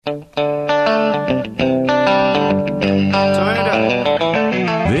This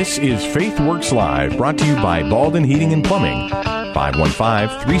is Faith Works Live, brought to you by Baldwin Heating and Plumbing,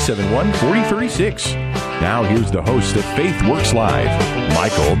 515-371-4036. Now here's the host of Faith Works Live,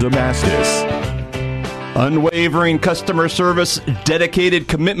 Michael Damastis. Unwavering customer service, dedicated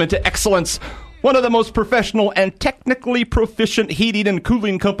commitment to excellence. One of the most professional and technically proficient heating and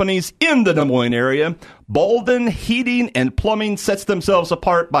cooling companies in the Des Moines area, Baldwin Heating and Plumbing sets themselves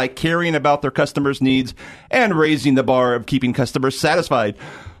apart by caring about their customers' needs and raising the bar of keeping customers satisfied.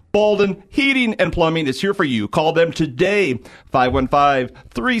 Baldwin Heating and Plumbing is here for you. Call them today,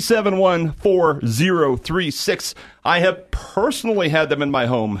 515-371-4036. I have personally had them in my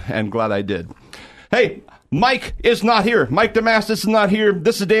home, and glad I did. Hey, Mike is not here. Mike Damastis is not here.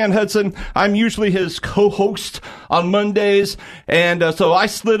 This is Dan Hudson. I'm usually his co-host on Mondays, and so I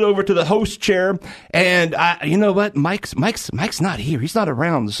slid over to the host chair. And you know what? Mike's not here. He's not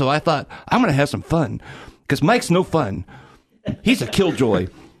around. So I thought I'm going to have some fun because Mike's no fun. He's a killjoy.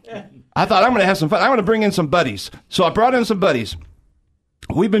 I thought I'm going to have some fun. I'm going to bring in some buddies. So I brought in some buddies.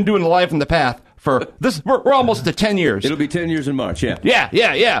 We've been doing Live from the Path for this. We're almost to 10 years. It'll be 10 years in March, yeah.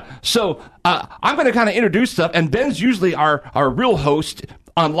 Yeah. So I'm going to kind of introduce stuff, and Ben's usually our real host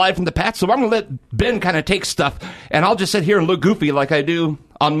on Live from the Path, so I'm going to let Ben kind of take stuff, and I'll just sit here and look goofy like I do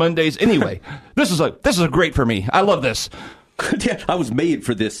on Mondays anyway. This is great for me. I love this. Yeah, I was made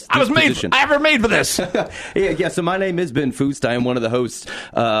for this. I was made for this. Yeah. So my name is Ben Foost. I am one of the hosts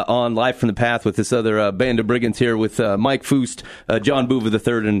on Live from the Path with this other band of brigands here with Mike Foost, John Boover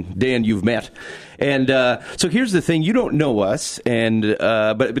III, and Dan you've met. And so here's the thing: you don't know us, and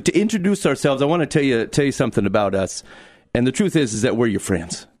but to introduce ourselves, I want to tell you something about us. And the truth is that we're your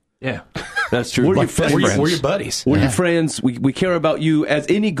friends. Yeah, that's true. We're your friends. We're your buddies. We're your friends. We care about you. As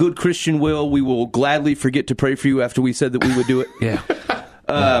any good Christian will, we will gladly forget to pray for you after we said that we would do it. Yeah.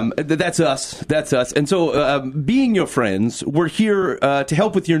 That's us. And so, being your friends, we're here to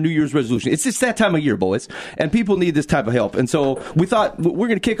help with your New Year's resolution. It's that time of year, boys, and people need this type of help. And so we thought we're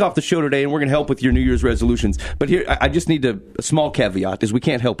going to kick off the show today, and we're going to help with your New Year's resolutions. But here, I just need a small caveat, is we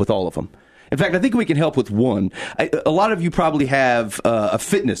can't help with all of them. In fact, I think we can help with one. A lot of you probably have a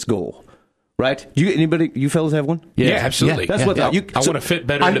fitness goal, right? You fellas have one? Yeah, absolutely. That's what I want to fit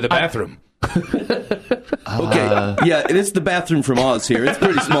better into the bathroom. Okay, yeah, it's the bathroom from Oz here. It's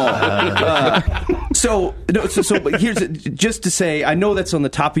pretty small. But here's just to say, I know that's on the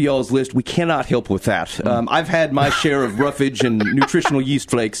top of y'all's list. We cannot help with that. I've had my share of roughage and nutritional yeast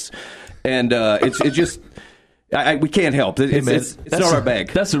flakes, and it's just. We can't help. It's not our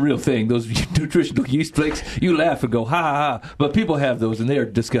bag. That's the real thing. Those nutritional yeast flakes, you laugh and go, ha, ha, ha. But people have those, and they are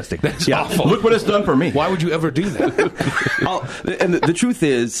disgusting. That's awful. Look what it's done for me. Why would you ever do that? And the truth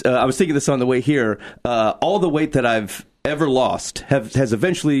is, I was thinking this on the way here, all the weight that I've ever lost has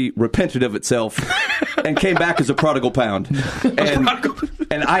eventually repented of itself and came back as a prodigal pound.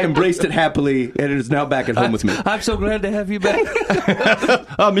 And I embraced it happily, and it is now back at home with me. I'm so glad to have you back.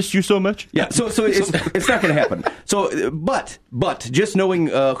 I missed you so much. Yeah, so it's not going to happen. So, but just knowing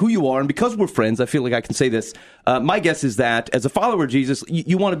who you are, and because we're friends, I feel like I can say this. My guess is that as a follower of Jesus,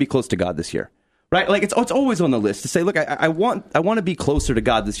 you want to be close to God this year. Right, like it's always on the list to say, look, I want to be closer to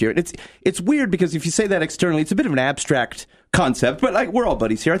God this year. And it's weird because if you say that externally, it's a bit of an abstract concept. But like we're all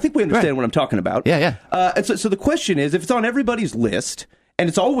buddies here, I think we understand what I'm talking about. Yeah. And so the question is, if it's on everybody's list and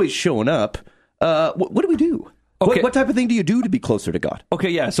it's always showing up, what do we do? Okay. What type of thing do you do to be closer to God? Okay,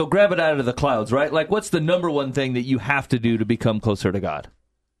 yeah. So grab it out of the clouds, right? Like, what's the number one thing that you have to do to become closer to God?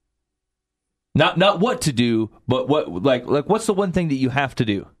 Not what to do, but what what's the one thing that you have to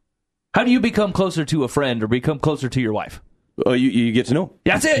do? How do you become closer to a friend or become closer to your wife? You get to know.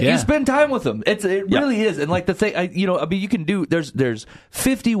 That's it. Yeah. You spend time with them. It really is. And like the thing, you can do. There's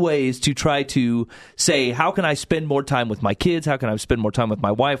 50 ways to try to say, how can I spend more time with my kids? How can I spend more time with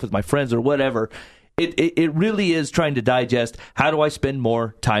my wife, with my friends, or whatever? It really is trying to digest. How do I spend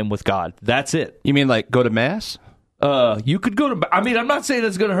more time with God? That's it. You mean like go to Mass? You could go to. I mean, I'm not saying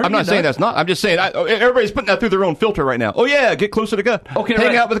that's going to hurt. I'm not saying that's not. I'm just saying everybody's putting that through their own filter right now. Oh yeah, get closer to God. Okay,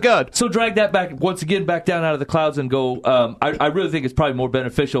 hang out with God. So drag that back once again back down out of the clouds and go. I really think it's probably more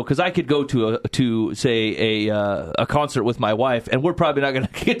beneficial because I could go to say a concert with my wife, and we're probably not going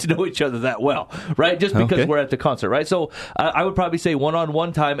to get to know each other that well, right? Just because we're at the concert, right? So I would probably say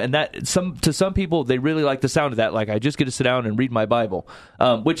one-on-one time, and that to some people they really like the sound of that. Like I just get to sit down and read my Bible,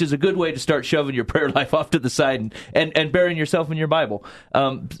 which is a good way to start shoving your prayer life off to the side and burying yourself in your Bible.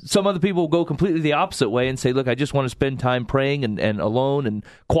 Some other people go completely the opposite way and say, look, I just want to spend time praying and alone and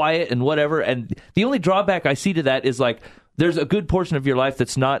quiet and whatever. And the only drawback I see to that is like, there's a good portion of your life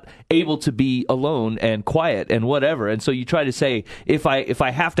that's not able to be alone and quiet and whatever. And so you try to say, if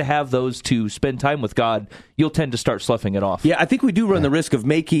I have to have those to spend time with God, you'll tend to start sloughing it off. Yeah, I think we do run the risk of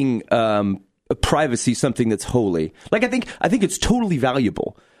making privacy something that's holy. Like, I think it's totally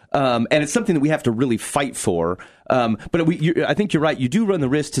valuable. And it's something that we have to really fight for. But I think you're right. You do run the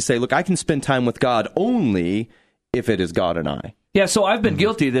risk to say, look, I can spend time with God only if it is God and I. Yeah, so I've been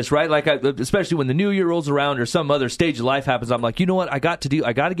guilty of this, right? Like, especially when the new year rolls around or some other stage of life happens, I'm like, you know what? I got to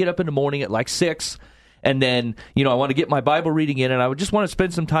get up in the morning at like 6. And then, I want to get my Bible reading in, and I would just want to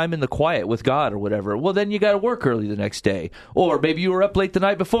spend some time in the quiet with God or whatever. Well, then you got to work early the next day. Or maybe you were up late the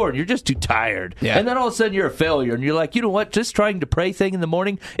night before, and you're just too tired. Yeah. And then all of a sudden you're a failure, and you're like, you know what? Just trying to pray thing in the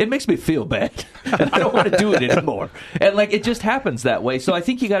morning, it makes me feel bad. And I don't want to do it anymore. And, it just happens that way. So I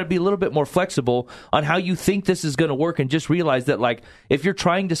think you got to be a little bit more flexible on how you think this is going to work, and just realize that, if you're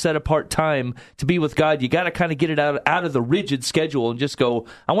trying to set apart time to be with God, you got to kind of get it out of the rigid schedule and just go,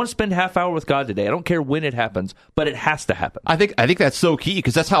 I want to spend a half hour with God today. I don't care when it happens, but it has to happen. I think that's so key,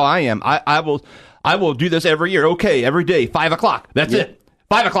 because that's how I am. I will do this every year. Okay, every day, 5 o'clock. That's it.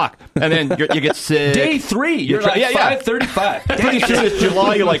 5 o'clock, and then you get sick. Day 3, you're like 5:35. Pretty soon it's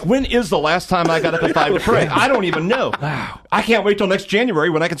July. You're like, when is the last time I got up at 5 to pray? I don't even know. Wow. I can't wait till next January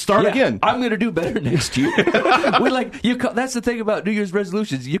when I can start again. I'm going to do better next year. That's the thing about New Year's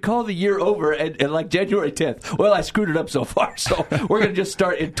resolutions. You call the year over and January 10th. Well, I screwed it up so far, so we're going to just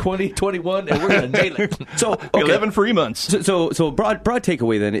start in 2021 and we're going to nail it. So 11 free months. So broad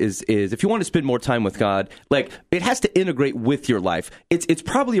takeaway then is if you want to spend more time with God, it has to integrate with your life. It's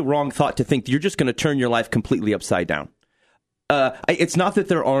probably a wrong thought to think that you're just going to turn your life completely upside down. It's not that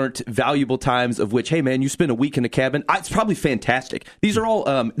there aren't valuable times of which, hey man, you spend a week in a cabin. It's probably fantastic. These are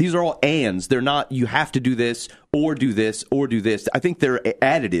all ands. They're not, you have to do this or do this or do this. I think they're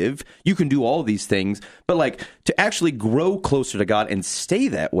additive. You can do all these things, but to actually grow closer to God and stay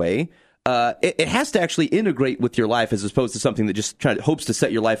that way, it has to actually integrate with your life, as opposed to something that just hopes to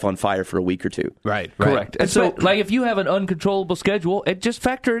set your life on fire for a week or two. Right. Correct. And so, if you have an uncontrollable schedule, just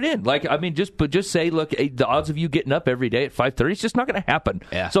factor it in. Just say, look, the odds of you getting up every day at 5:30, it's just not going to happen.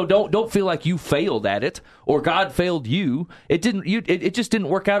 Yeah. So don't feel like you failed at it or God failed you. It didn't. It just didn't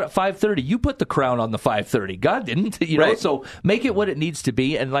work out at 5:30. You put the crown on the 5:30. God didn't. Right. So make it what it needs to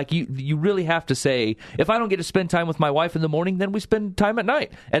be. And you really have to say, if I don't get to spend time with my wife in the morning, then we spend time at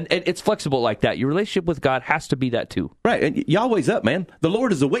night. And it's flexible like that. Your relationship with God has to be that too. Right. And Yahweh's up, man. The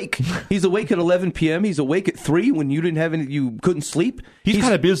Lord is awake. He's awake at 11 p.m. He's awake at 3 when you couldn't sleep. He's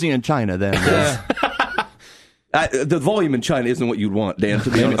kind of busy in China then. The volume in China isn't what you'd want, Dan, to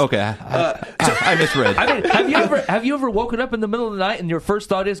be honest. Okay. I misread. I mean, have you ever woken up in the middle of the night and your first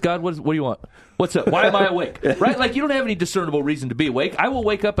thought is, God, what do you want? What's up? Why am I awake? Right? You don't have any discernible reason to be awake. I will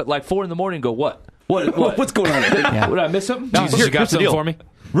wake up at 4 in the morning and go, what? What's going on? Did I miss something? Jesus, you got something for me?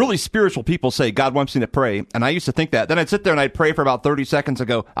 Really spiritual people say God wants me to pray, and I used to think that. Then I'd sit there and I'd pray for about 30 seconds and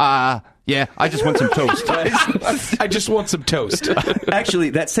go, yeah, I just want some toast. I just want some toast.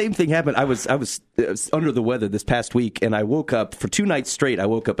 Actually, that same thing happened. I was under the weather this past week, and I woke up for 2 nights straight. I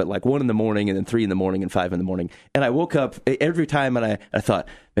woke up at 1 in the morning, and then 3 in the morning, and 5 in the morning. And I woke up every time, and I thought,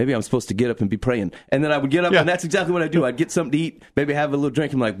 maybe I'm supposed to get up and be praying. And then I would get up, and that's exactly what I do. I'd get something to eat, maybe have a little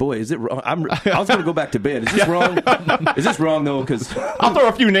drink. I'm like, boy, is it wrong? I was going to go back to bed. Is this wrong? Is this wrong, though? Because I'll throw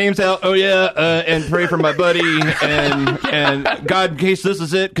a few names out. Oh, yeah, and pray for my buddy, and God, in case this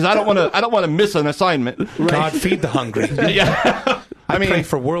is it, because I don't want to miss an assignment. Right. God, feed the hungry. Yeah. I pray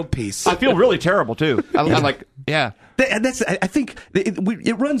for world peace. I feel really terrible, too. I'm like, yeah. I think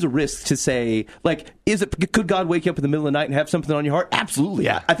it runs a risk to say, could God wake you up in the middle of the night and have something on your heart? Absolutely.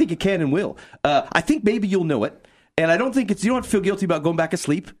 Yeah. I think it can and will. I think maybe you'll know it. And I don't think you don't have to feel guilty about going back to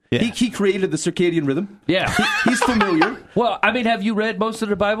sleep. Yeah. He created the circadian rhythm. Yeah. He's familiar. Well, have you read most of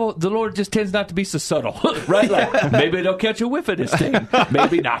the Bible? The Lord just tends not to be so subtle, right? Maybe they'll catch a whiff of this thing.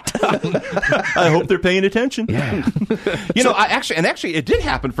 Maybe not. I hope they're paying attention. Yeah. Actually, it did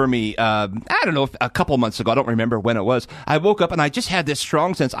happen for me. I don't know, a couple months ago. I don't remember when it was. I woke up and I just had this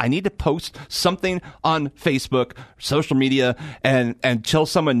strong sense I need to post something on Facebook, social media, and tell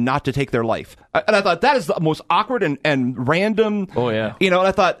someone not to take their life. And I thought that is the most awkward and random. Oh, yeah. And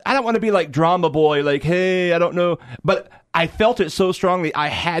I thought, I don't want to be like drama boy, hey, I don't know. But I felt it so strongly, I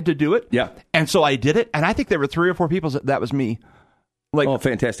had to do it. Yeah. And so I did it. And I think there were 3 or 4 people that was me. Oh,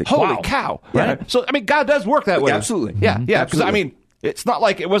 fantastic. Holy cow. Right. So, God does work that way. Absolutely. Yeah. Because, it's not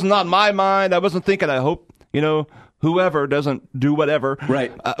like it was not my mind. I wasn't thinking, I hope, whoever doesn't do whatever.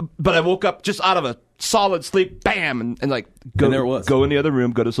 Right. But I woke up just out of a solid sleep, bam, and go, and there it was. Go in the other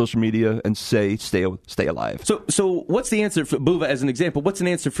room, go to social media, and stay alive. So what's the answer for Buva as an example? What's an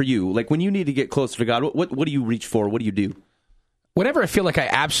answer for you? When you need to get closer to God, what do you reach for? What do you do? Whenever I feel like I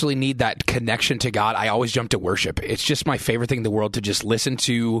absolutely need that connection to God, I always jump to worship. It's just my favorite thing in the world to just listen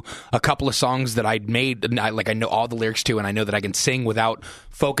to a couple of songs that I'd made, and I know all the lyrics to, and I know that I can sing without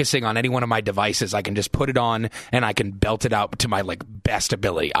focusing on any one of my devices. I can just put it on, and I can belt it out to my best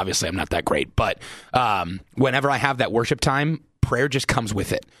ability. Obviously, I'm not that great, but whenever I have that worship time, prayer just comes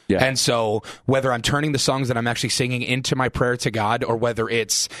with it. Yeah. And so whether I'm turning the songs that I'm actually singing into my prayer to God, or whether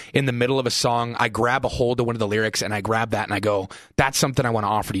it's in the middle of a song, I grab a hold of one of the lyrics and I grab that and I go, that's something I want to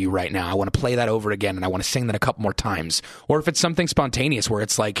offer to you right now. I want to play that over again and I want to sing that a couple more times. Or if it's something spontaneous where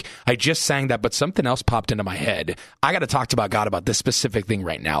it's like, I just sang that, but something else popped into my head. I got to talk to God about this specific thing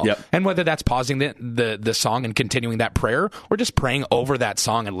right now. Yep. And whether that's pausing the song and continuing that prayer, or just praying over that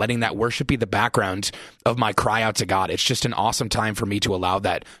song and letting that worship be the background of my cry out to God. It's just an awesome time for me to allow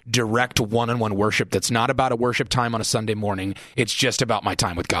that direct one-on-one worship that's not about a worship time on a Sunday morning. It's just about my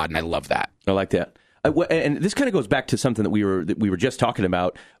time with God, and I love that. I like that. And this kind of goes back to something that we were just talking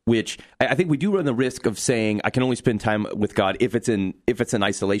about, which I think we do run the risk of saying I can only spend time with God if it's in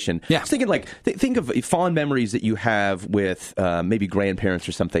isolation. Yeah. I was thinking think of fond memories that you have with maybe grandparents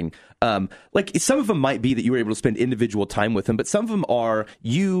or something. Some of them might be that you were able to spend individual time with them, but some of them are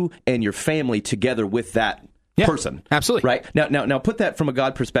you and your family together with that person. Absolutely. Right? Now put that from a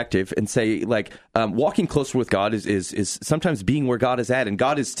God perspective and say, walking closer with God is sometimes being where God is at, and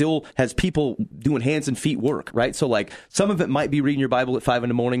God is still has people doing hands and feet work, right? So some of it might be reading your Bible at 5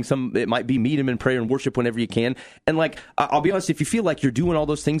 a.m, some it might be meet Him in prayer and worship whenever you can. And I'll be honest, if you feel like you're doing all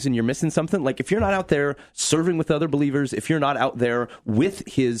those things and you're missing something, if you're not out there serving with other believers, if you're not out there with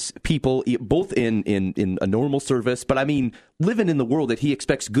His people, both in a normal service, but I mean living in the world that He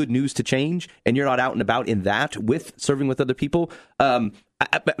expects good news to change, and you're not out and about in that with serving with other people,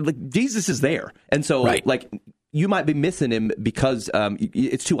 Jesus is there. And so right. You might be missing Him because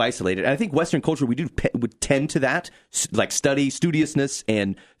it's too isolated. And I think Western culture, would tend to that, studiousness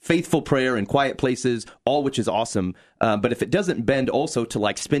and faithful prayer and quiet places, all which is awesome. But if it doesn't bend also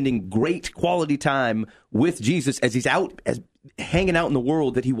to spending great quality time with Jesus as He's hanging out in the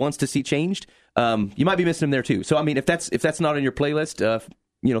world that He wants to see changed, you might be missing Him there too. So I mean, if that's not on your playlist,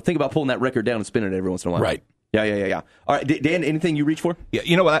 think about pulling that record down and spinning it every once in a while. Right. Yeah. All right, Dan, anything you reach for? Yeah,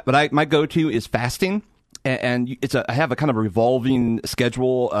 you know what? My go-to is fasting. And I have a kind of a revolving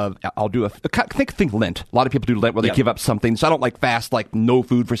schedule of I'll do think Lent. A lot of people do Lent where they give up something. So I don't fast no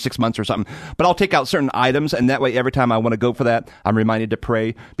food for 6 months or something. But I'll take out certain items, and that way every time I want to go for that, I'm reminded to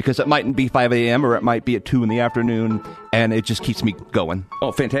pray, because it mightn't be 5 a.m. or it might be at 2 in the afternoon, and it just keeps me going.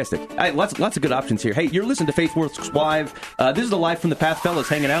 Oh, fantastic! All right, lots of good options here. Hey, you're listening to Faith Works Live. This is the Live from the Path fellas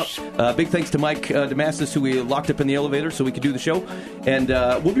hanging out. Big thanks to Mike Damastis, who we locked up in the elevator so we could do the show. And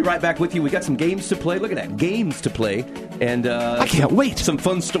we'll be right back with you. We got some games to play. Look at that. Games to play, and I can't wait. Some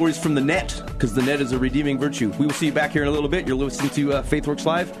fun stories from the net, because the net is a redeeming virtue. We will see you back here in a little bit. You're listening to FaithWorks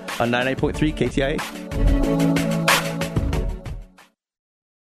Live on 98.3 KTIA.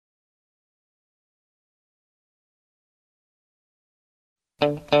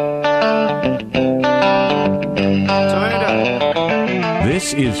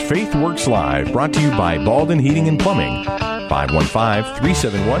 This is Faith Works Live, brought to you by Baldwin Heating and Plumbing.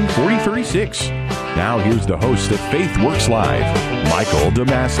 515-371-4036. Now here's the host of Faith Works Live, Michael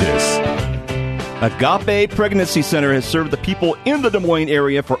Damastis. Agape Pregnancy Center has served the people in the Des Moines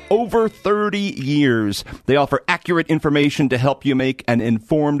area for over 30 years. They offer accurate information to help you make an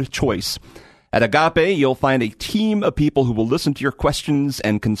informed choice. At Agape, you'll find a team of people who will listen to your questions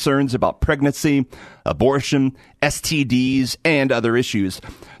and concerns about pregnancy, abortion, STDs, and other issues.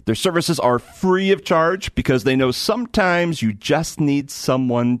 Their services are free of charge because they know sometimes you just need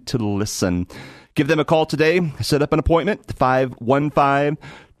someone to listen. Give them a call today. Set up an appointment,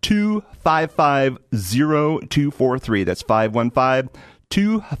 515-255-0243. That's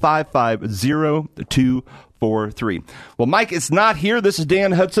 515-255-0243. Well, Mike is not here. This is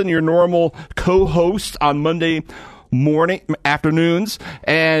Dan Hudson, your normal co-host on Monday afternoons,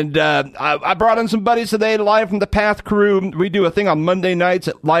 and I brought in some buddies today, Live from the Path crew. We do a thing on Monday nights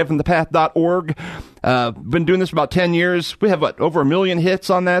at livefromthepath.org. Been doing this for about 10 years. We have over 1 million hits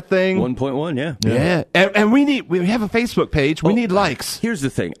on that thing. 1.1, yeah. And we have a Facebook page. We need likes. Here's the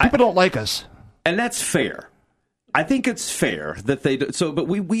thing. People don't like us. And that's fair. I think it's fair that they do. So, but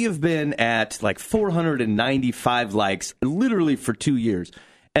we have been at 495 likes literally for 2 years.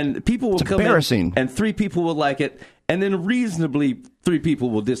 And people will come in, and 3 people will like it, and then reasonably 3 people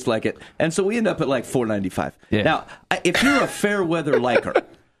will dislike it. And so we end up at 495. Yeah. Now, if you're a fair weather liker,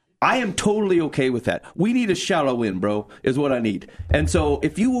 I am totally okay with that. We need a shallow win, bro, is what I need. And so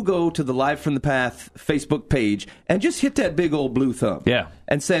if you will go to the Live from the Path Facebook page and just hit that big old blue thumb. Yeah.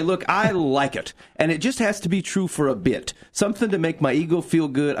 And say, look, I like it. And it just has to be true for a bit. Something to make my ego feel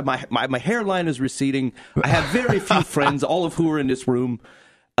good. My hairline is receding. I have very few friends, all of who are in this room.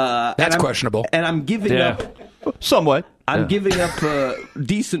 That's questionable. And I'm giving up. Somewhat. I'm giving up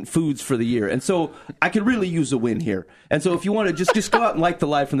decent foods for the year. And so I could really use a win here. And so if you want to just go out and like the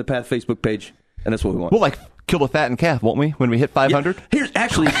Live from the Path Facebook page, and that's what we want. We'll kill the fattened calf, won't we, when we hit 500? Yeah. Here's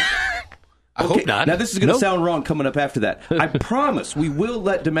actually... I hope not. Now, this is going to sound wrong coming up after that. I promise we will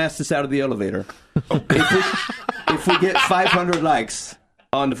let Damascus out of the elevator if we get 500 likes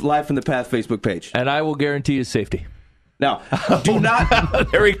on the Live from the Path Facebook page. And I will guarantee his safety. Now, do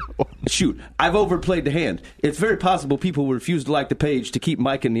not... There we go. Shoot, I've overplayed the hand. It's very possible people will refuse to like the page to keep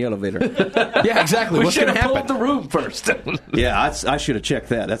Mike in the elevator. Yeah, exactly. What's going to happen? Pulled the room first. Yeah, I should have checked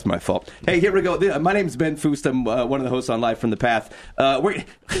that. That's my fault. Hey, here we go. My name's Ben Foust. I'm one of the hosts on Live from the Path. Every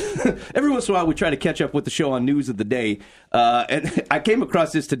once in a while, we try to catch up with the show on news of the day. And I came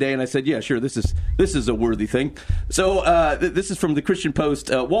across this today, and I said, yeah, sure, this is a worthy thing. So this is from the Christian Post.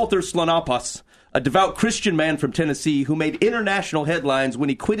 Walter Slonopoulos, a devout Christian man from Tennessee who made international headlines when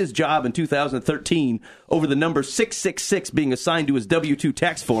he quit his job in 2013 over the number 666 being assigned to his W-2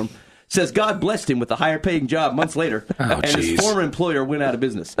 tax form, says God blessed him with a higher-paying job months later, and his former employer went out of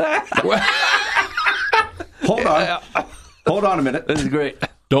business. Hold on a minute. This is great.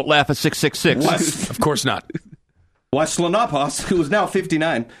 Don't laugh at 666. Of course not. Why Slonopoulos, who is now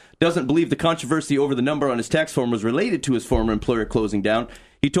 59, doesn't believe the controversy over the number on his tax form was related to his former employer closing down.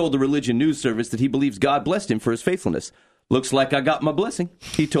 He told the Religion News Service that he believes God blessed him for his faithfulness. Looks like I got my blessing,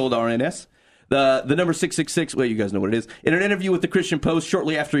 he told RNS. The number 666, well, you guys know what it is. In an interview with the Christian Post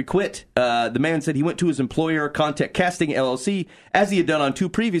shortly after he quit, the man said he went to his employer, Contact Casting LLC, as he had done on 2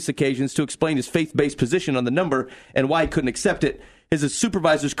 previous occasions, to explain his faith-based position on the number and why he couldn't accept it. His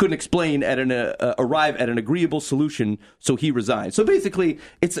supervisors couldn't arrive at an agreeable solution, so he resigned. So basically,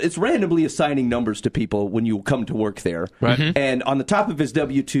 it's randomly assigning numbers to people when you come to work there. Right. Mm-hmm. And on the top of his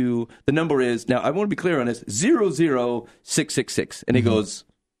W-2, the number is, now I want to be clear on this, 00666. And he goes,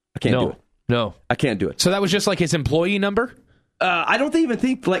 I can't do it. No. I can't do it. So that was just like his employee number? I don't even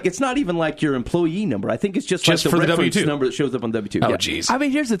think, it's not even like your employee number. I think it's just like the for the reference W-2 number that shows up on W-2. Oh, Yeah. jeez. I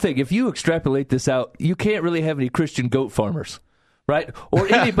mean, here's the thing. If you extrapolate this out, you can't really have any Christian goat farmers, right? Or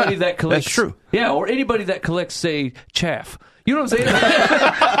anybody that collects... That's true. Yeah, or anybody that collects, say, chaff. You know what I'm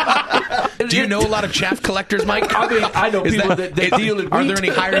saying? Do you know a lot of chaff collectors, Mike? I mean, I know people that deal in Are wheat. there any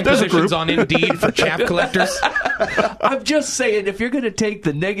hiring positions on Indeed for chaff collectors? I'm just saying, if you're going to take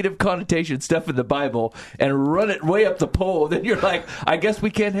the negative connotation stuff in the Bible and run it way up the pole, then you're like, I guess we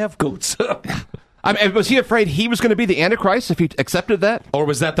can't have goats. I mean, was he afraid he was going to be the Antichrist if he accepted that? Or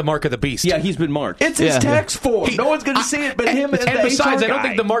was that the mark of the beast? Yeah, he's been marked. It's his tax form. No one's going to see it but him and the besides, HR I don't guy.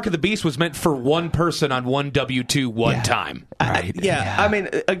 think the mark of the beast was meant for one person on one W-2 one time. I mean,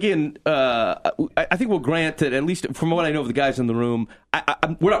 again, I think we'll grant that, at least from what I know of the guys in the room,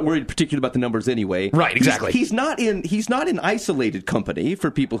 we're not worried particularly about the numbers anyway. Right, exactly. He's not in isolated company for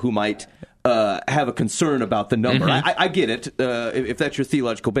people who might have a concern about the number. Mm-hmm. I get it, if that's your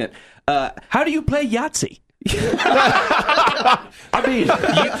theological bent. How do you play Yahtzee? I mean,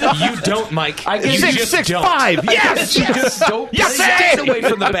 You don't, Mike. I guess You you just Six, don't. five. Yes. you just don't Yes, play sir. Stay away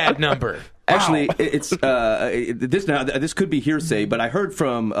from the bad number. Actually, it's this could be hearsay, but I heard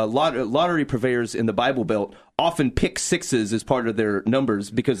from lottery purveyors in the Bible Belt often pick sixes as part of their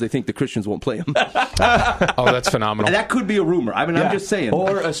numbers because they think the Christians won't play them. Oh, that's phenomenal. And that could be a rumor. I mean, I'm just saying.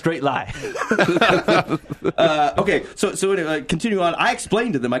 Or a straight lie. Okay, so anyway, continue on. I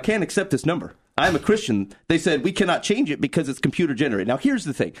explained to them I can't accept this number. I'm a Christian. They said we cannot change it because it's computer generated. Now, here's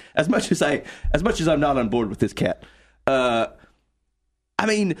the thing: as much as I'm not on board with this cat. I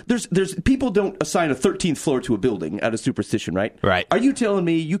mean, there's people don't assign a 13th floor to a building out of superstition, right? Right. Are you telling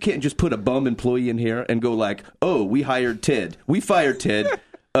me you can't just put a bum employee in here and go like, oh, we hired Ted, we fired Ted,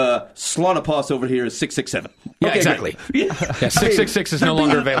 Slonopoulos over here is 667. Yeah, Okay, exactly. great. Yeah, 666 is no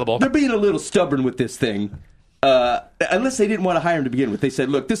longer available. They're being a little stubborn with this thing. Unless they didn't want to hire him to begin with. They said,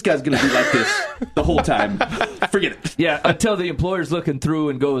 look, this guy's going to be like this the whole time. Forget it. Yeah, until the employer's looking through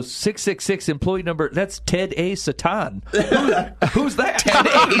and goes, 666 employee number, that's Ted A. Satan. Who's that? Ted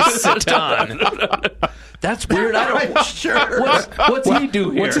A. Satan. That's weird. I don't... Sure. What's he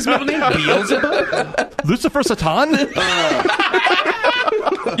do here? What's his middle name? Beelzebub? Lucifer Satan?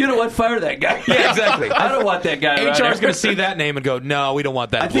 You know what? Fire that guy. Yeah, exactly. I don't want that guy. HR is going to see that name and go, no, we don't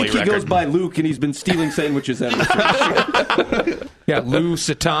want that I think employee he record. goes by Luke, and he's been stealing sandwiches ever since. Yeah, Lou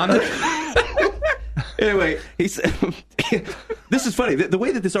Satan. Anyway, he said, This is funny. The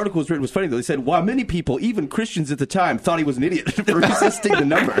way that this article was written was funny, though. They said, while many people, even Christians at the time, thought he was an idiot for resisting the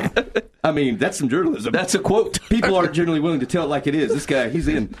number. I mean, that's some journalism. That's a quote. People aren't generally willing to tell it like it is. This guy, he's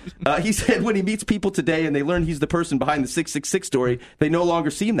in. He said when he meets people today and they learn he's the person behind the 666 story, they no longer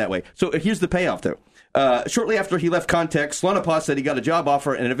see him that way. So here's the payoff, though. Shortly after he left Contact, Slonopos said he got a job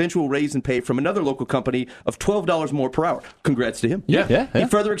offer and an eventual raise in pay from another local company of $12 more per hour. Congrats to him. Yeah. He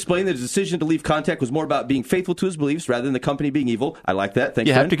further explained that his decision to leave Contact was more about being faithful to his beliefs rather than the company being evil. I like that. Thank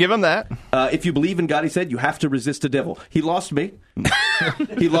you. You have to give him that. If you believe in God, he said, you have to resist the devil. He lost me.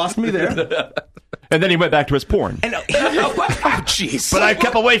 He lost me there. And then he went back to his porn. And Jeez. But I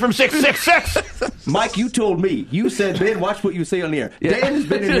kept away from 666. Mike, you told me. You said, Ben, watch what you say on the air. Dan has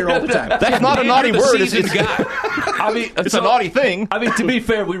been in here all the time. That's not a naughty word. It's I mean, a naughty thing. I mean, to be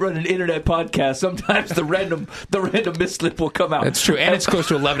fair, we run an internet podcast. Sometimes the random mislip will come out. That's true, and it's close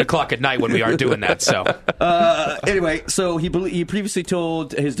to 11 o'clock at night when we aren't doing that. So anyway, so he previously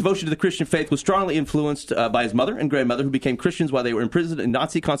told his devotion to the Christian faith was strongly influenced by his mother and grandmother, who became Christians while they were imprisoned in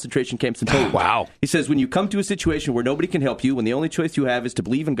Nazi concentration camps in Poland. Wow. He says, when you come to a situation where nobody can help you, when the only choice you have is to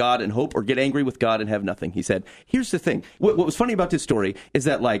believe in God and hope, or get angry with God and have nothing, he said, here's the thing. What was funny about this story is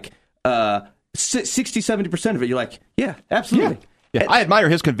that, like, 60-70% of it, you're like, yeah, absolutely. Yeah, I admire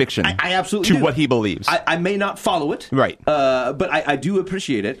his conviction. I absolutely to do. what he believes. I may not follow it, Right. But I do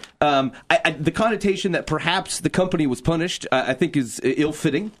appreciate it. The connotation that perhaps the company was punished, I think, is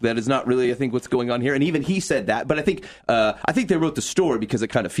ill-fitting. That is not really, I think, what's going on here. And even he said that. But I think they wrote the story because it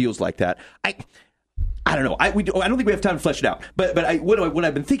kind of feels like that. I don't know. I don't think we have time to flesh it out. But what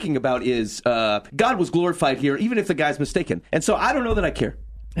I've been thinking about is God was glorified here, even if the guy's mistaken. And so I don't know that I care.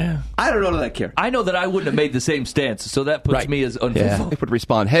 Yeah. I don't know that I care. I know that I wouldn't have made the same stance, so that puts me as unfulfilled. They would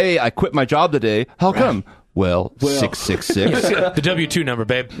respond, hey, I quit my job today. How come? Well, 666. the W-2 number,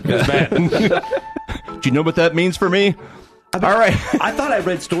 babe. It's bad. Do you know what that means for me? All right. I thought I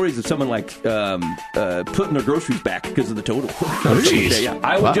read stories of someone like putting their groceries back because of the total. Oh, jeez. Yeah.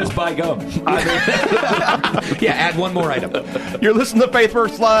 I would just buy gum. Yeah, add one more item. You're listening to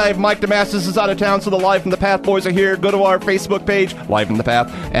FaithWorks Live. Mike Damastis is out of town, so the Live from the Path boys are here. Go to our Facebook page, Live from the Path,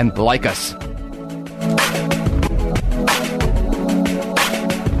 and like us.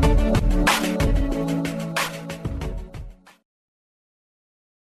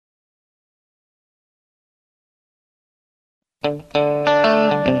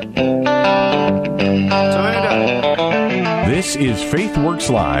 This is FaithWorks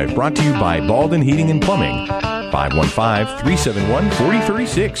Live, brought to you by Baldwin Heating and Plumbing.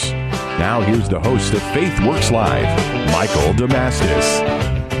 515-371-4036. Now here's the host of FaithWorks Live, Michael Damastis.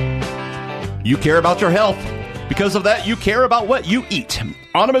 You care about your health. Because of that, you care about what you eat.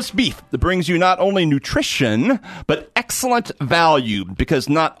 Animas Beef that brings you not only nutrition, but excellent value. Because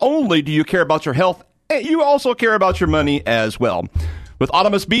not only do you care about your health, you also care about your money as well. With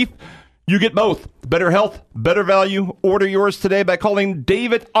Animas Beef, you get both. Better health, better value. Order yours today by calling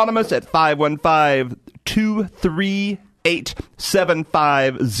David Animas at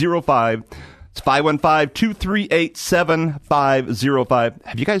 515-238-7505. It's 515-238-7505.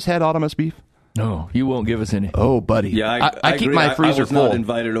 Have you guys had Animas Beef? No, you won't give us any. Oh, buddy. Yeah, I keep agree. my freezer I was full. not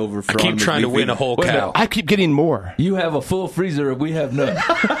invited over for I keep trying to win a whole cow. I keep getting more. You have a full freezer, we have none.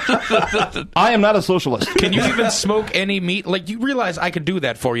 I am not a socialist. Can you even smoke any meat? Like, you realize I could do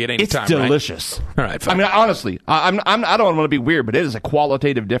that for you at any It's time, delicious. Right? All right, fine. I mean, honestly, I don't want to be weird, but it is a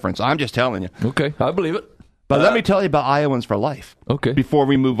qualitative difference. I'm just telling you. Okay, I believe it. But let me tell you about Iowans for Life. Okay. Before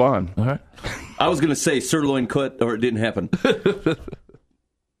we move on. All right. I was going to say sirloin cut, or it didn't happen.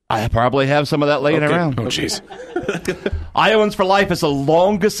 I probably have some of that laying around. Oh, jeez. Iowans for Life is the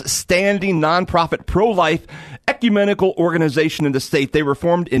longest standing nonprofit pro-life ecumenical organization in the state. They were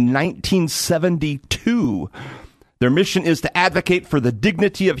formed in 1972. Their mission is to advocate for the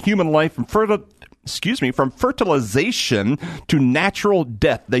dignity of human life from fertilization to natural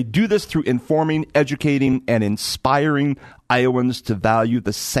death. They do this through informing, educating, and inspiring Iowans to value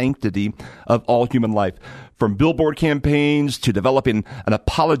the sanctity of all human life. From billboard campaigns to developing an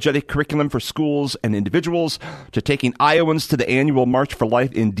apologetic curriculum for schools and individuals to taking Iowans to the annual March for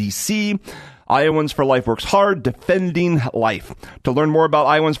Life in D.C., Iowans for Life works hard defending life. To learn more about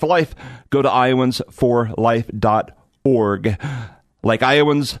Iowans for Life, go to iowansforlife.org. Like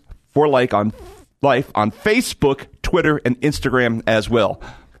Iowans for Life on Facebook, Twitter, and Instagram as well.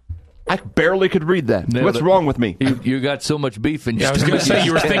 I barely could read that. What's wrong with me? You got so much beef in your I was going to say,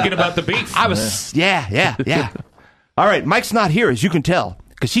 you were thinking about the beef. I was, yeah. All right, Mike's not here, as you can tell,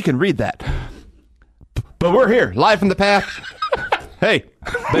 because he can read that. But we're here, live from the path. Hey.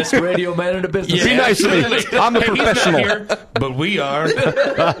 Best radio man in the business. Be nice to me. I'm a Hey, he's not professional. here, but we are.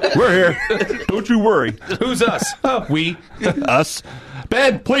 We're here. Don't you worry. Who's us? We. Us.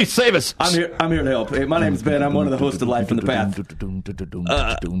 Ben, please save us. I'm here to help. Hey, my name's Ben. I'm one of the hosts of Life from the Path.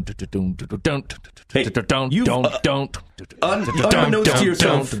 Hey, unbeknownst to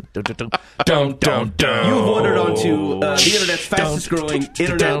yourself, you've wandered onto the internet's fastest growing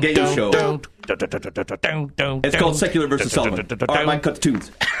internet game show. It's called Secular versus Solomon. All right, Mike, cut the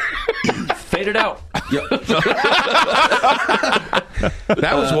tunes. Fade it out.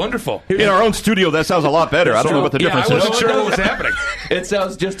 That was wonderful. In our own studio, that sounds a lot better. I don't know what the difference I is. wasn't sure what was happening. It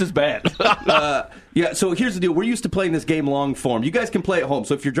sounds just as bad. Yeah, so here's the deal. We're used to playing this game long form. You guys can play at home.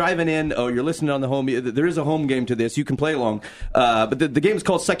 So if you're driving in or you're listening on the home, there is a home game to this. You can play along. But the game is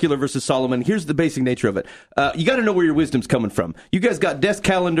called Secular versus Solomon. Here's the basic nature of it. You got to know where your wisdom's coming from. You guys got desk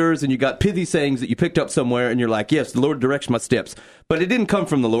calendars and you got pithy sayings that you picked up somewhere, and you're like, yes, the Lord directs my steps. But it didn't come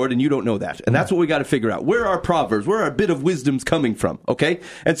from the Lord, and you don't know that. And that's what we got to figure out. Where are proverbs? Where are a bit of wisdom's coming from? Okay?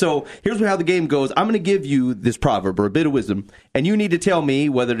 And so here's how the game goes. I'm going to give you this proverb or a bit of wisdom, and you need to tell me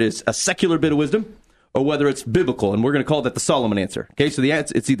whether it is a secular bit of wisdom or whether it's biblical, and we're going to call that the Solomon answer. Okay, so the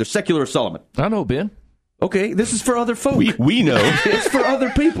answer, it's either secular or Solomon. I know, Ben. Okay, this is for other folk. We know. It's for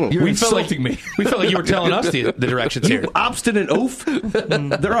other people. You're We felt like insulting me. We felt like you were telling us the directions here. You obstinate oaf.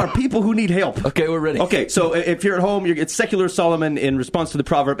 There are people who need help. Okay, we're ready. Okay, so if you're at home, it's secular Solomon in response to the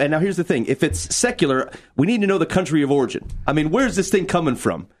proverb. And now here's the thing. If it's secular, we need to know the country of origin. I mean, where's this thing coming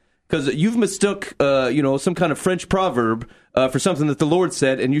from? Because you've mistook, some kind of French proverb for something that the Lord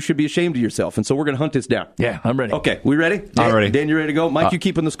said, and you should be ashamed of yourself. And so we're going to hunt this down. Yeah, I'm ready. Okay, we ready? I'm ready. Dan, you ready to go? Mike, you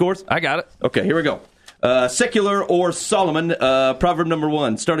keeping the scores? I got it. Okay, here we go. Secular or Solomon, proverb number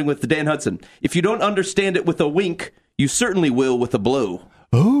 1, starting with Dan Hudson. If you don't understand it with a wink, you certainly will with a blow.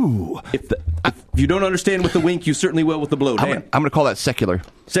 Ooh. If you don't understand with a wink, you certainly will with a blow. Dan. I'm going to call that secular.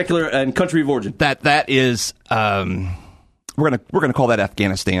 Secular and country of origin. That is. We're gonna call that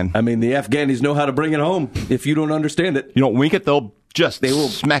Afghanistan. I mean, the Afghanis know how to bring it home. If you don't understand it, You don't wink it, they will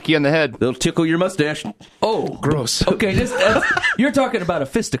smack you in the head. they'll tickle your mustache. Oh, Gross. Okay, you're talking about a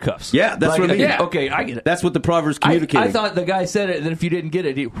fisticuffs. Yeah, that's what I mean. Yeah, okay, I get it. That's what the proverb's communicating. I thought the guy said it, and then if you didn't get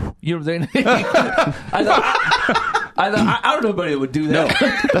it, you know what I'm saying? I don't know anybody that would do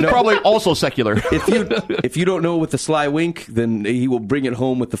that. That's probably also secular. if you don't know with the sly wink, then he will bring it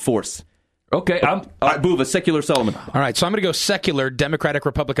home with the force. Okay, All right, Boova, secular Solomon. All right, so I'm going to go secular Democratic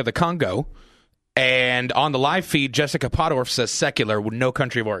Republic of the Congo. And on the live feed, Jessica Podorf says secular with no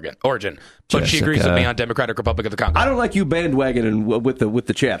country of origin. But she agrees with me on Democratic Republic of the Congo. I don't like you bandwagoning with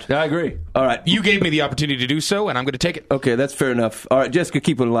the chat. I agree. All right. You gave me the opportunity to do so, and I'm going to take it. Okay, that's fair enough. All right, Jessica,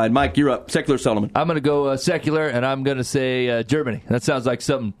 keep it in line. Mike, you're up. Secular Solomon. I'm going to go secular, and I'm going to say Germany. That sounds like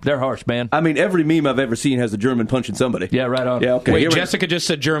something. They're harsh, man. I mean, every meme I've ever seen has a German punching somebody. Yeah, right on. Yeah, okay. Wait, Here we- Jessica just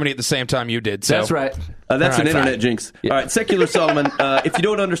said Germany at the same time you did. So. That's right. That's All an right, internet fine. jinx. All right, secular Solomon. If you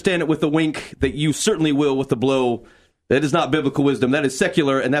don't understand it with a wink, that you certainly will with the blow. That is not biblical wisdom. That is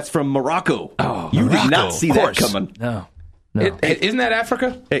secular, and that's from Morocco. Oh, you did Morocco, not see of that course. coming. No. Isn't that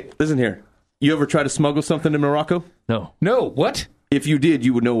Africa? Hey, listen here. You ever try to smuggle something in Morocco? No. No, what? If you did,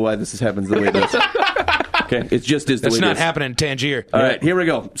 you would know why this happens the way it does. Okay, it just is the That's way it not is. happening in Tangier. All right, here we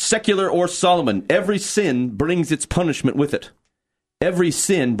go. Secular or Solomon. Every sin brings its punishment with it. Every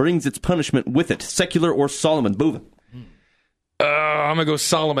sin brings its punishment with it. Secular or Solomon. Boova. I'm going to go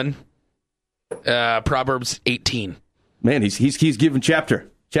Solomon. Proverbs 18. Man, he's given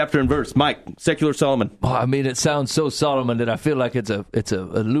chapter and verse. Mike, secular Solomon. Oh, I mean, it sounds so Solomon that I feel like it's a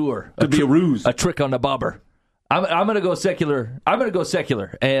lure. Could be a ruse. A trick on the bobber. I'm going to go secular. I'm going to go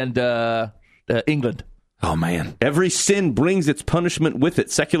secular and England. Oh, man. Every sin brings its punishment with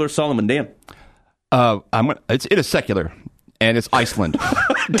it. Secular Solomon. Dan. It is secular, and it's Iceland.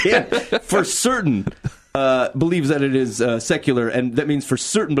 Dan, for certain, believes that it is secular, and that means for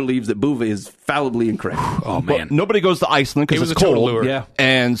certain believes that Boova is fallibly incorrect. Oh, man. Nobody goes to Iceland It because was it's a total cold. lure. Yeah.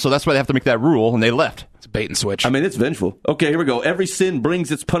 And so that's why they have to make that rule, and they left. It's a bait and switch. I mean, it's vengeful. Okay, here we go. Every sin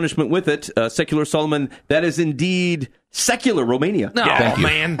brings its punishment with it. Secular Solomon, that is indeed secular Romania. no,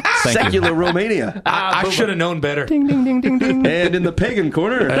 man. Secular Romania. I should have known better. And in the pagan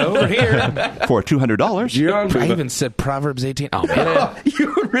corner, Over here. For $200. John I Boova. even said Proverbs 18. Oh, man.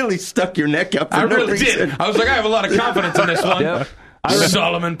 You really stuck your neck up for I no really reason. did. I was like, I have a lot of confidence in this one. Yep.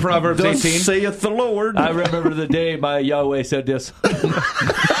 Solomon, Proverbs Thus 18. saith the Lord. I remember the day my Yahweh said this.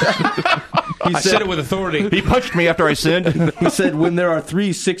 He I said it with authority. He punched me after I sinned. He said, when there are 3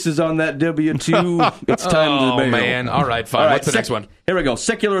 6s on that W2, it's time to Oh, bail. man. All right, fine. All right, What's the next one? Here we go.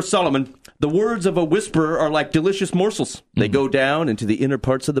 Secular Solomon. The words of a whisperer are like delicious morsels. They go down into the inner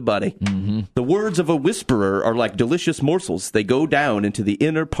parts of the body. The words of a whisperer are like delicious morsels. They go down into the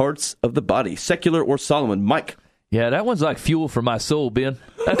inner parts of the body. Secular or Solomon? Mike. Yeah, that one's like fuel for my soul, Ben.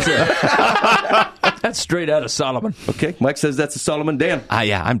 That's that's straight out of Solomon. Okay, Mike says that's a Solomon. Dan.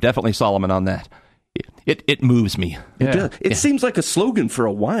 Yeah, I'm definitely Solomon on that. It moves me. It seems like a slogan for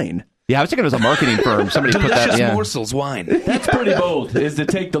a wine. Yeah, I was thinking it was a marketing firm. Somebody put that. Delicious Yeah. morsels wine. That's pretty bold, is to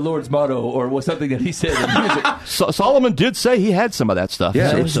take the Lord's motto or was something that he said and use it. Solomon did say he had some of that stuff.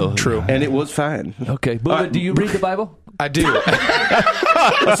 Yeah, so True. And it was fine. Okay, but do you read the Bible? I do.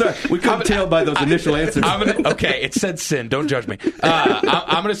 Oh, sorry, we couldn't tell by those initial answers. Okay, it said sin. Don't judge me.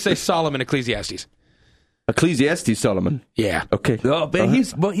 I'm going to say Solomon, Ecclesiastes. Ecclesiastes, Solomon. Yeah. Okay. Oh, Ben,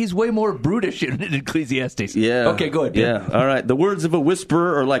 he's way more brutish in Ecclesiastes. Yeah. Okay, go ahead, Ben. Yeah. All right. The words of a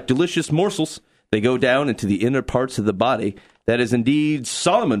whisperer are like delicious morsels. They go down into the inner parts of the body. That is indeed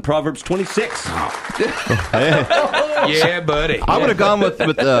Solomon, Proverbs 26. Yeah, buddy. I would have gone with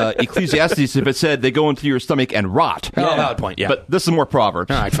Ecclesiastes if it said they go into your stomach and rot. Oh, valid point, yeah. But this is more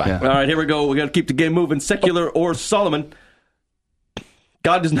Proverbs. All right, fine. All right, here we go. We got to keep the game moving. Secular or Solomon?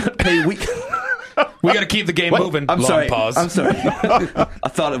 God does not pay weak. We got to keep the game moving. I'm Long sorry. pause. I'm sorry. I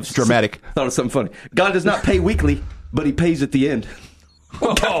thought it was Dramatic. Thought of something funny. God does not pay weekly, but He pays at the end.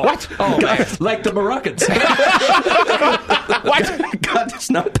 What? Oh, man. Like the Moroccans. What? God does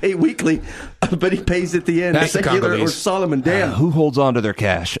not pay weekly, but He pays at the end. That's the Secular or Congolese. Solomon? Dan. Who holds on to their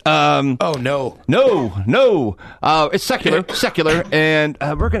cash? Oh, no. No. It's secular, and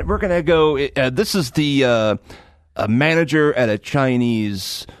we're gonna go. This is the manager at a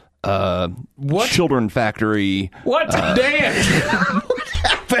Chinese children factory. What? Dan.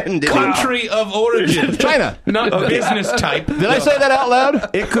 Country of origin. China. Not business type. Did I say that out loud?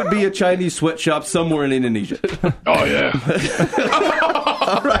 It could be a Chinese sweatshop somewhere in Indonesia. Oh yeah.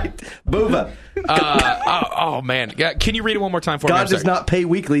 All right. Buva. Oh, man. Can you read it one more time for me? God I'm sorry. does not pay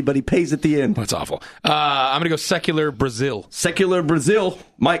weekly, but He pays at the end. That's awful. I'm going to go secular Brazil. Secular Brazil.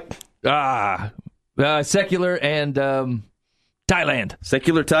 Mike. Secular and Thailand.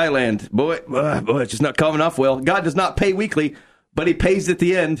 Secular Thailand. Boy, it's just not coming off well. God does not pay weekly, but He pays at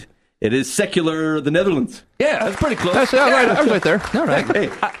the end. It is secular the Netherlands. Yeah, that's pretty close. I was right there. All right.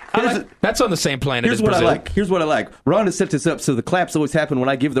 Hey, That's on the same planet here's as what Brazil. I like. Here's what I like. Ron has set this up so the claps always happen when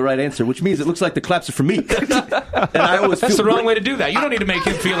I give the right answer, which means it looks like the claps are for me. And I always That's feel the wrong great. way to do that. You don't need to make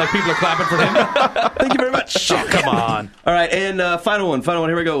him feel like people are clapping for him. Thank you very much. Oh, come on. All right, and final one.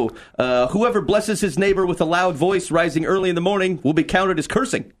 Here we go. Whoever blesses his neighbor with a loud voice rising early in the morning will be counted as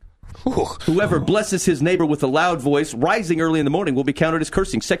cursing. Whoever blesses his neighbor with a loud voice rising early in the morning will be counted as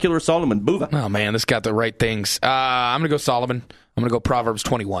cursing. Secular Solomon. Buva. Oh, man, this got the right things. I'm going to go Solomon. I'm going to go Proverbs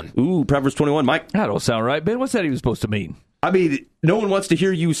 21. Ooh, Proverbs 21. Mike. That don't sound right, Ben. What's that even supposed to mean? I mean, no one wants to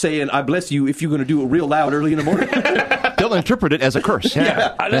hear you saying, I bless you, if you're going to do it real loud early in the morning. They'll interpret it as a curse.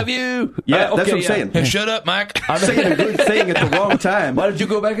 Yeah. I love you. Yeah, that's what I'm yeah. saying. Hey, shut up, Mike. I'm saying a good thing at the wrong time. Why did you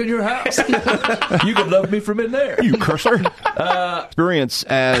go back in your house? You could love me from in there. You cursor. Experience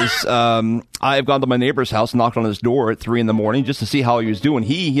as I've gone to my neighbor's house, knocked on his door at 3 a.m. just to see how he was doing.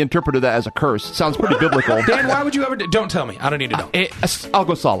 He interpreted that as a curse. It sounds pretty biblical. Dan, why would you ever don't tell me. I don't need to know. I'll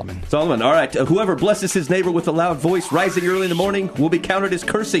go Solomon. Solomon, all right. Whoever blesses his neighbor with a loud voice rising early in the morning will be counted as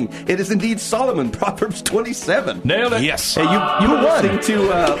cursing. It is indeed Solomon, Proverbs 27. Nailed it. Yes. Hey, you were listening to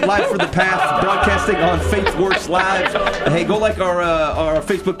Live for the Path, broadcasting on Faith Works Live. Hey, go like our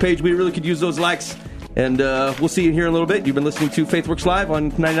Facebook page. We really could use those likes. And we'll see you here in a little bit. You've been listening to Faith Works Live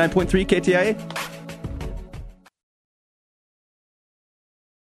on 99.3 KTIA.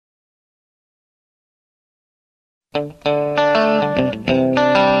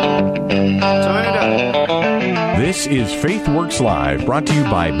 This is Faith Works Live, brought to you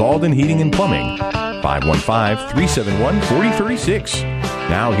by Baldwin Heating and Plumbing. 515-371-4036.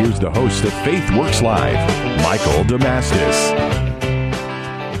 Now here's the host of Faith Works Live, Michael Damastis.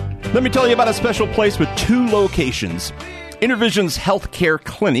 Let me tell you about a special place with 2 locations. Intervision's Healthcare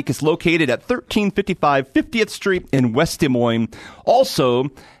Clinic is located at 1355 50th Street in West Des Moines, also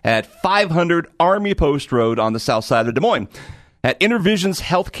at 500 Army Post Road on the south side of Des Moines. At Intervision's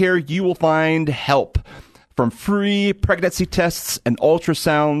Healthcare, you will find help from free pregnancy tests and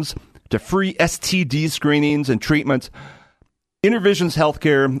ultrasounds to free STD screenings and treatments. Intervision's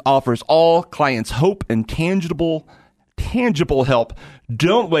Healthcare offers all clients hope and tangible help.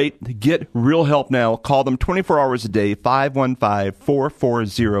 Don't wait. Get real help now. Call them 24 hours a day,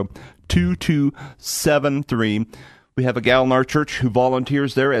 515-440-2273. We have a gal in our church who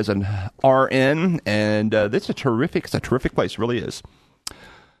volunteers there as an RN, and it's a terrific place. It really is.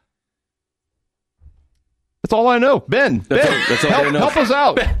 That's all I know. Ben, That's all I know. help us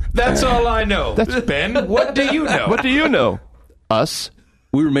out. That's all I know. Ben, what do you know? What do you know? Us.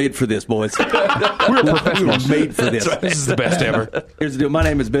 We were made for this, boys. We were made for this. This is the best ever. Here's the deal. My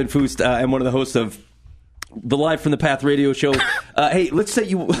name is Ben Foust. I'm one of the hosts of the Live from the Path radio show. Hey, let's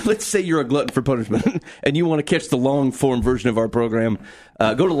say you're a glutton for punishment and you want to catch the long form version of our program.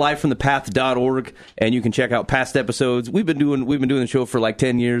 Go to livefromthepath.org and you can check out past episodes. We've been doing the show for like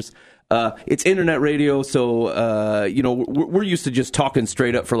 10 years. It's internet radio, so we're used to just talking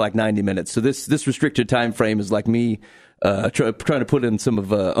straight up for like 90 minutes. So this restricted time frame is like me trying to put in some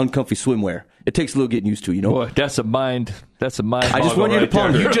of uncomfy swimwear. It takes a little getting used to, you know. Boy, that's a mind. I just want you to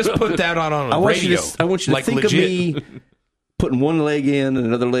ponder. You just put that on I want radio. I want you to like think legit. of me putting one leg in and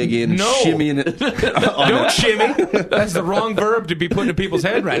another leg in, No. shimmying it. Don't shimmy. That's the wrong verb to be put in people's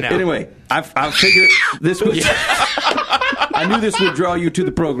head right now. Anyway, I figured this would. I knew this would draw you to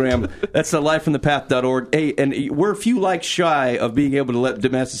the program. That's the livefromthepath.org. Hey, and we're a few likes shy of being able to let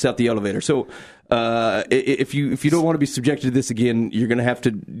Damascus out the elevator. So if you don't want to be subjected to this again, you're going to have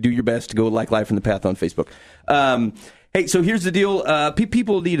to do your best to go like Live from the Path on Facebook. Hey, so here's the deal.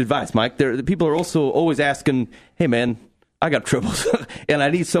 People need advice, Mike. People are also always asking, hey, man, I got troubles, and I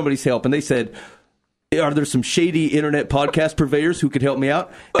need somebody's help. And they said, are there some shady internet podcast purveyors who could help me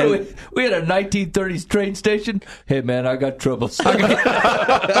out? And We had a 1930s train station. Hey, man, I got troubles.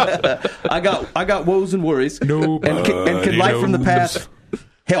 I got woes and worries. And can Life from the Path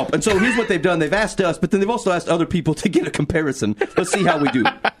help? And so here's what they've done. They've asked us, but then they've also asked other people to get a comparison. Let's see how we do.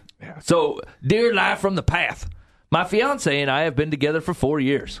 So, dear Live from the Path, my fiance and I have been together for 4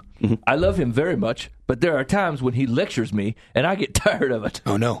 years. Mm-hmm. I love him very much, but there are times when he lectures me, and I get tired of it.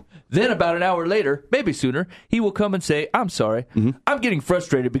 Oh, no. Then about an hour later, maybe sooner, he will come and say, I'm sorry. Mm-hmm. I'm getting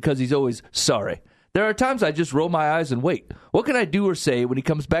frustrated because he's always sorry. There are times I just roll my eyes and wait. What can I do or say when he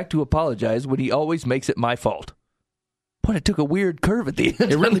comes back to apologize when he always makes it my fault? But it took a weird curve at the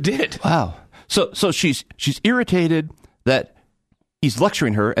end. It really did. Wow. So she's irritated that he's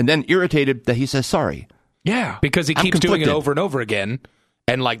lecturing her, and then irritated that he says sorry. Yeah. Because he keeps doing it conflicted. over and over again,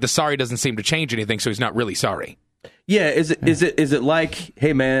 and like the sorry doesn't seem to change anything, so he's not really sorry. Yeah, is it like,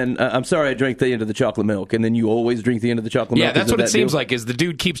 hey man, I'm sorry I drank the end of the chocolate milk, and then you always drink the end of the chocolate milk? Yeah, that's Is what it seems deal? like, is the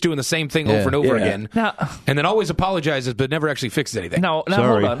dude keeps doing the same thing over and over again, Now- and then always apologizes, but never actually fixes anything. Now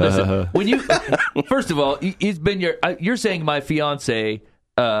Sorry. hold on. Listen, when you first of all, it's been you're saying my fiance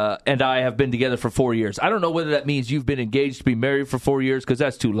and I have been together for 4 years. I don't know whether that means you've been engaged to be married for 4 years, because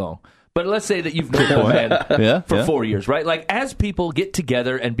that's too long. But let's say that you've known a man for 4 years, right? Like, as people get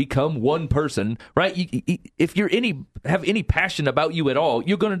together and become one person, right? If you're have any passion about you at all,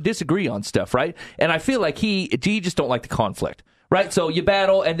 you're going to disagree on stuff, right? And I feel like he just don't like the conflict, right? So you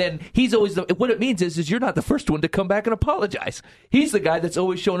battle, and then he's always what it means is you're not the first one to come back and apologize. He's the guy that's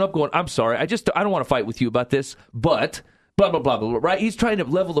always showing up, going, "I'm sorry, I don't want to fight with you about this, but." Blah, blah, blah, blah, right? He's trying to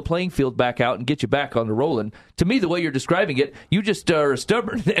level the playing field back out and get you back on the rolling. To me, the way you're describing it, you just are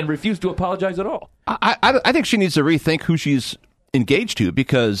stubborn and refuse to apologize at all. I think she needs to rethink who she's engaged to,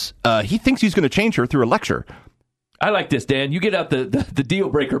 because he thinks he's going to change her through a lecture. I like this, Dan. You get out the deal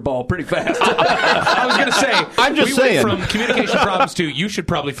breaker ball pretty fast. I was going to say, I'm just we saying. went from communication problems to you should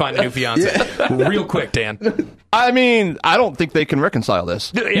probably find a new fiance. Real quick, Dan. I mean, I don't think they can reconcile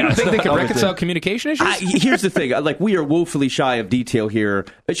this. You don't think they can reconcile communication issues? Here's the thing. Like, we are woefully shy of detail here.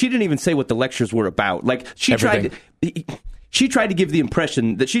 But she didn't even say what the lectures were about. Like, she tried to give the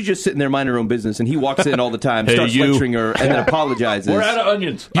impression that she's just sitting there minding her own business, and he walks in all the time, starts lecturing her, and then apologizes. We're out of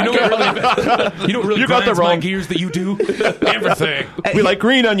onions. You know what really You got the grinds my wrong- gears that you do? Everything. We like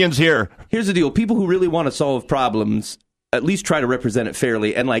green onions here. Here's the deal. People who really want to solve problems at least try to represent it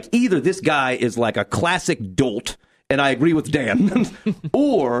fairly. And like, either this guy is like a classic dolt, and I agree with Dan,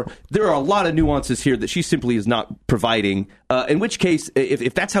 or there are a lot of nuances here that she simply is not providing. In which case,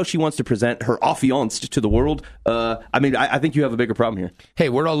 if that's how she wants to present her affianced to the world, I think you have a bigger problem here. Hey,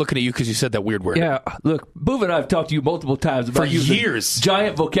 we're all looking at you because you said that weird word. Yeah, look, Boov and I have talked to you multiple times about For using years.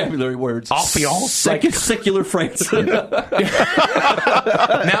 giant vocabulary words. Secular France. Now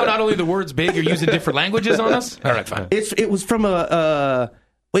not only the word's big, you're using different languages on us? All right, fine. It was from a...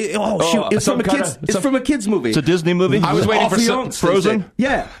 It's from a kid's movie. It's a Disney movie. I was waiting for some... Affianced, Frozen? they say.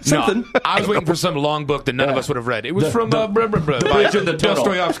 Yeah, something. No, I was waiting for some long book that none of us would have read. It was from by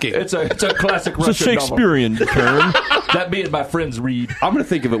Dostoevsky. It's a classic It's a Russian novel. Shakespearean term. That me and my friends read I'm going to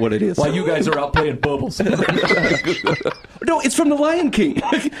think of it what it is. while you guys are out playing bubbles. No, it's from The Lion King.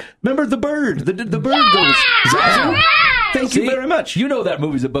 Remember the bird? The bird goes. Thank you very much. You know that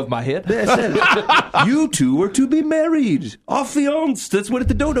movie's above my head. You two are to be married. Affianced. That's what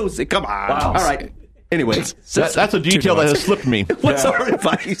the dodos say. Come on. Wow. All right. Anyway, That's a detail that has slipped me. what's our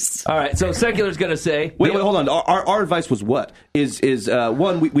advice? All right, so Secular's going to say... Wait, hold on. Our advice was what? Is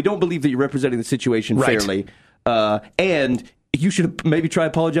one, we don't believe that you're representing the situation fairly, and you should maybe try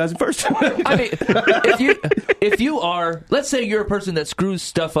apologizing first. I mean, if you are, let's say you're a person that screws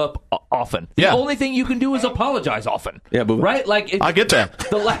stuff up often. The only thing you can do is apologize often. Yeah, Booba. Right? Like I get that.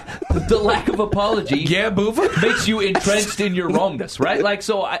 The lack of apology makes you entrenched in your wrongness, right? Like,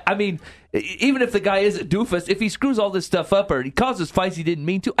 so, I mean, even if the guy is a doofus, if he screws all this stuff up or he causes fights he didn't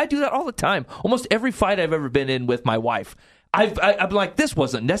mean to, I do that all the time. Almost every fight I've ever been in with my wife, I'm like, this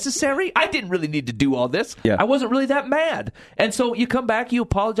wasn't necessary. I didn't really need to do all this. Yeah. I wasn't really that mad. And so you come back, you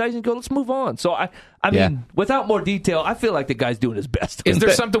apologize, and go, let's move on. So, I mean, without more detail, I feel like the guy's doing his best. Is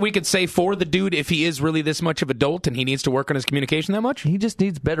there something we could say for the dude if he is really this much of a dolt and he needs to work on his communication that much? He just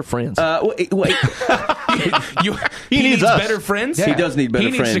needs better friends. Wait. He needs us. better friends? He does need better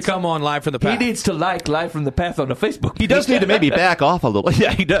He friends. needs to come on Live from the He Path. needs to like Live from the Path on the Facebook. He does need to maybe back off a little.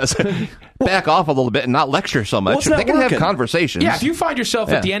 Yeah, he does. Back off a little bit and not lecture so much. Well, it's not They can working. have conversations. Yeah, if you find yourself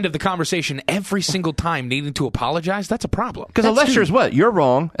Yeah. at the end of the conversation every single time needing to apologize, that's a problem. Because a lecture is what? You're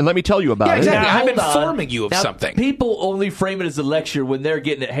wrong, and let me tell you about Yeah, it. exactly. Now, I'm hold on. informing you of Now, something. People only frame it as a lecture when they're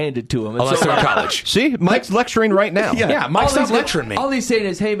getting it handed to them. And Unless so, they're in college. See, Mike's lecturing right now. Yeah, Mike's not lecturing me. All he's saying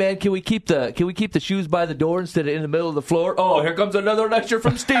is, "Hey man, can we keep the shoes by the door instead of in the middle of the floor?" Oh, here comes another lecture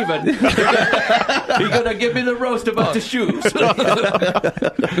from Steven. He's gonna give me the roast about the shoes.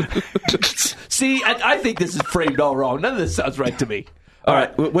 See, I think this is framed all wrong. None of this sounds right to me. All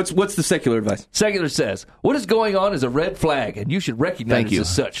right, what's the secular advice? Secular says, what is going on is a red flag, and you should recognize Thank it you.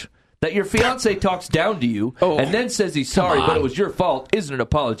 as such. That your fiance talks down to you and then says he's sorry, but it was your fault, isn't an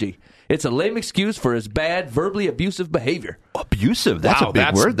apology. It's a lame excuse for his bad, verbally abusive behavior. Abusive. That's Wow, a big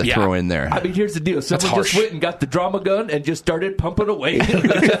that's- word to yeah. throw in there. I mean, here's the deal. Someone harsh. just went and got the drama gun and just started pumping away.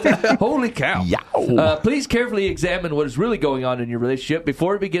 Holy cow. Yow. Please carefully examine what is really going on in your relationship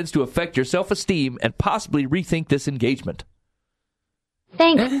before it begins to affect your self-esteem and possibly rethink this engagement.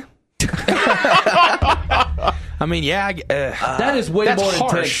 Thanks. I mean, yeah. That is way That's more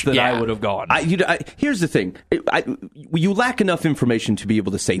harsh. intense than Yeah. I would have gone. Here's the thing. You lack enough information to be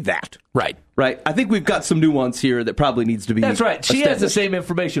able to say that. Right. Right? I think we've got some nuance here that probably needs to be That's right. She has the established. same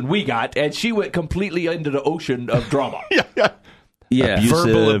information we got, and she went completely into the ocean of drama. Yeah.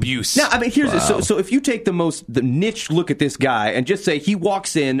 Verbal abuse. Now, I mean, here's so if you take the niche look at this guy and just say he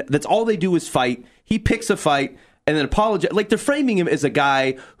walks in, that's all they do is fight. He picks a fight and then apologize. Like, they're framing him as a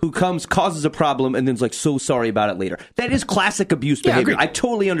guy who causes a problem, and then's like, so sorry about it later. That is classic abuse behavior. agreed. I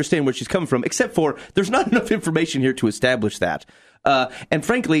totally understand where she's coming from, except for there's not enough information here to establish that. And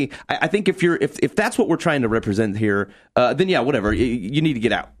frankly, I think if that's what we're trying to represent here, then yeah, whatever. You need to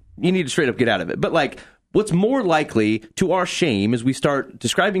get out. You need to straight up get out of it. But like, what's more likely, to our shame, is we start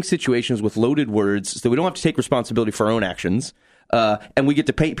describing situations with loaded words so we don't have to take responsibility for our own actions, and we get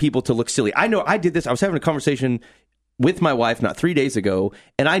to paint people to look silly. I know I did this. I was having a conversation with my wife not 3 days ago,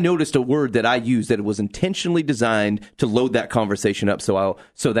 and I noticed a word that I used that it was intentionally designed to load that conversation up so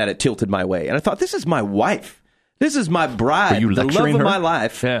that it tilted my way. And I thought, this is my wife. This is my bride, you the love lecturing of her? my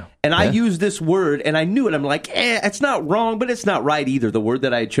life. Yeah. And I used this word, and I knew it. I'm like, it's not wrong, but it's not right either. The word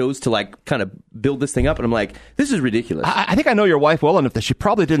that I chose to like kind of build this thing up, and I'm like, this is ridiculous. I think I know your wife well enough that she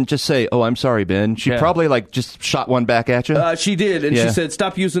probably didn't just say, "Oh, I'm sorry, Ben." She probably like just shot one back at you. She did, and Yeah. she said,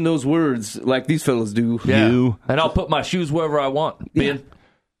 stop using those words like these fellas do. You. And I'll put my shoes wherever I want, Ben.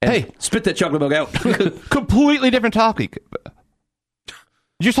 Hey, Spit that chocolate milk out. completely different topic.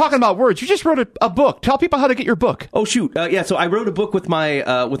 You're talking about words. You just wrote a book. Tell people how to get your book. Oh shoot! Yeah, so I wrote a book with my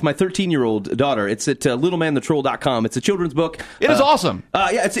 13-year-old daughter. It's at littlemanthetroll.com. It's a children's book. It is awesome.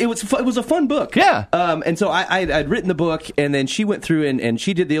 Yeah, it was a fun book. Yeah. And so I'd written the book, and then she went through and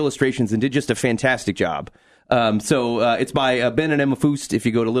she did the illustrations and did just a fantastic job. So it's by Ben and Emma Foost. If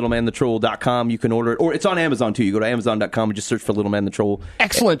you go to littlemanthetroll.com, you can order it, or it's on Amazon too. You go to Amazon.com and just search for Little Man the Troll.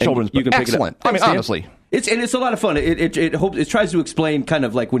 Excellent And children's you book. can pick Excellent. it up. I mean, Thanks, Dan. honestly. It's a lot of fun. It tries to explain kind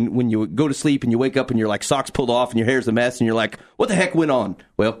of like when you go to sleep and you wake up and your like socks pulled off and your hair's a mess and you're like, what the heck went on?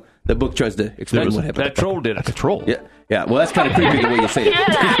 Well, the book tries to explain what happened. That troll did it. The troll. Yeah. Well, that's kind of creepy the way you say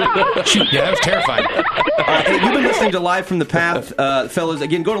it. Shoot, yeah, that was terrifying. Hey, you've been listening to Live from the Path, fellas.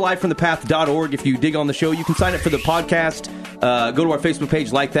 Again, go to livefromthepath.org. If you dig on the show, you can sign up for the podcast. Go to our Facebook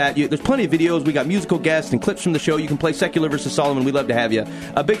page, like that. There's plenty of videos. We got musical guests and clips from the show. You can play Secular versus Solomon. We'd love to have you.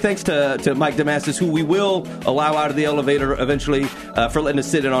 A big thanks to Mike Damastis, who we will allow out of the elevator eventually, for letting us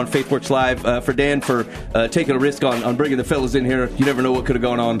sit in on FaithWorks Live. For Dan for taking a risk on bringing the fellas in here. You never know what could have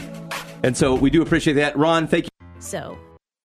gone on. And so we do appreciate that. Ron, thank you. So,